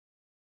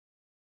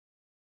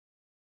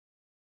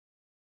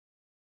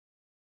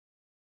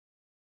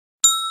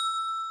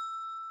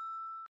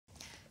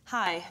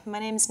Hi, my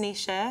name's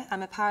Naoise.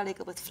 I'm a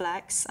paralegal with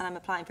Flex and I'm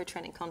applying for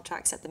training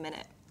contracts at the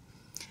minute.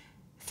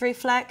 Through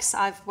Flex,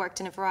 I've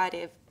worked in a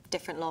variety of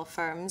different law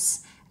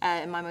firms.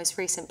 In my most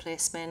recent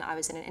placement, I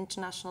was in an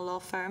international law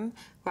firm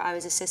where I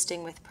was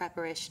assisting with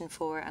preparation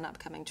for an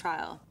upcoming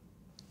trial.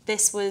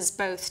 This was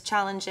both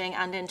challenging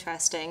and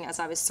interesting as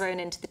I was thrown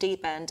into the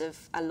deep end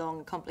of a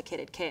long,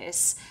 complicated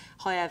case.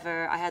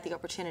 However, I had the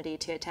opportunity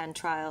to attend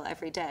trial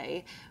every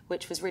day,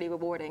 which was really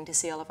rewarding to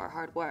see all of our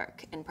hard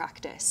work in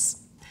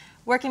practice.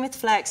 Working with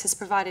Flex has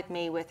provided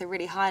me with a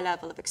really high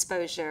level of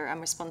exposure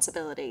and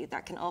responsibility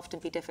that can often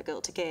be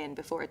difficult to gain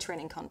before a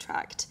training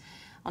contract.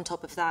 On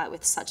top of that,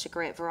 with such a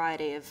great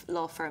variety of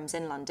law firms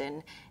in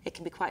London, it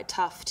can be quite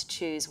tough to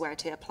choose where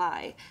to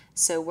apply.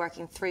 So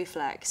working through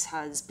Flex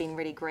has been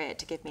really great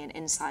to give me an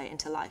insight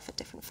into life at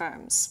different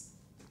firms.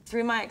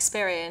 Through my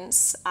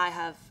experience, I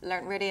have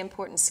learnt really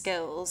important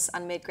skills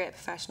and made great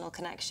professional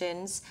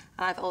connections,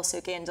 and I've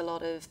also gained a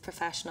lot of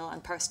professional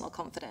and personal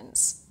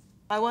confidence.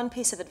 My one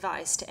piece of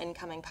advice to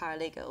incoming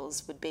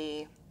paralegals would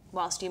be,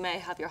 whilst you may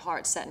have your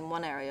heart set in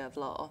one area of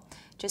law,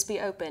 just be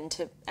open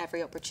to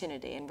every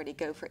opportunity and really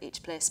go for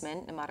each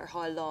placement, no matter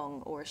how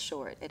long or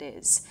short it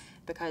is,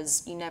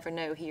 because you never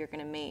know who you're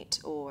going to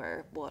meet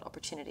or what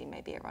opportunity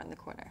may be around the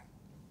corner.